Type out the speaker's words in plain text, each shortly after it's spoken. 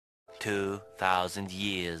2,000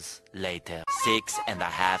 years later.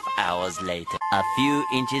 6.5 hours later. A few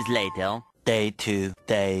inches later. Day 2,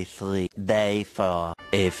 Day 3, Day 4.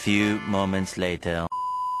 A few moments later.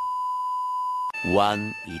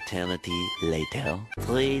 1 eternity later.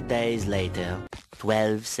 3 days later.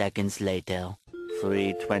 12 seconds later.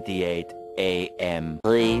 3:28 a.m.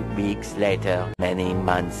 3 weeks later. Many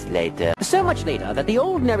months later. So much later that the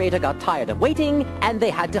old narrator got tired of waiting and they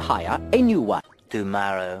had to hire a new one.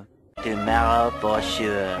 Tomorrow. Tomorrow for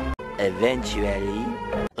sure. Eventually.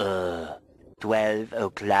 12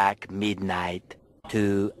 o'clock midnight.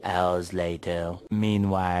 2 hours later.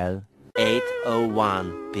 Meanwhile.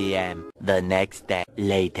 8:01 p.m. the next day.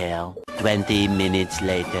 Later. 20 minutes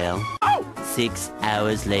later. 6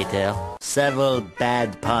 hours later. Several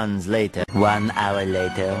bad puns later. 1 hour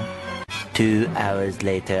later. 2 hours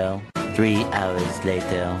later. 3 hours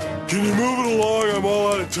later. Can you move it along? I'm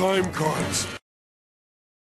all out of time cards.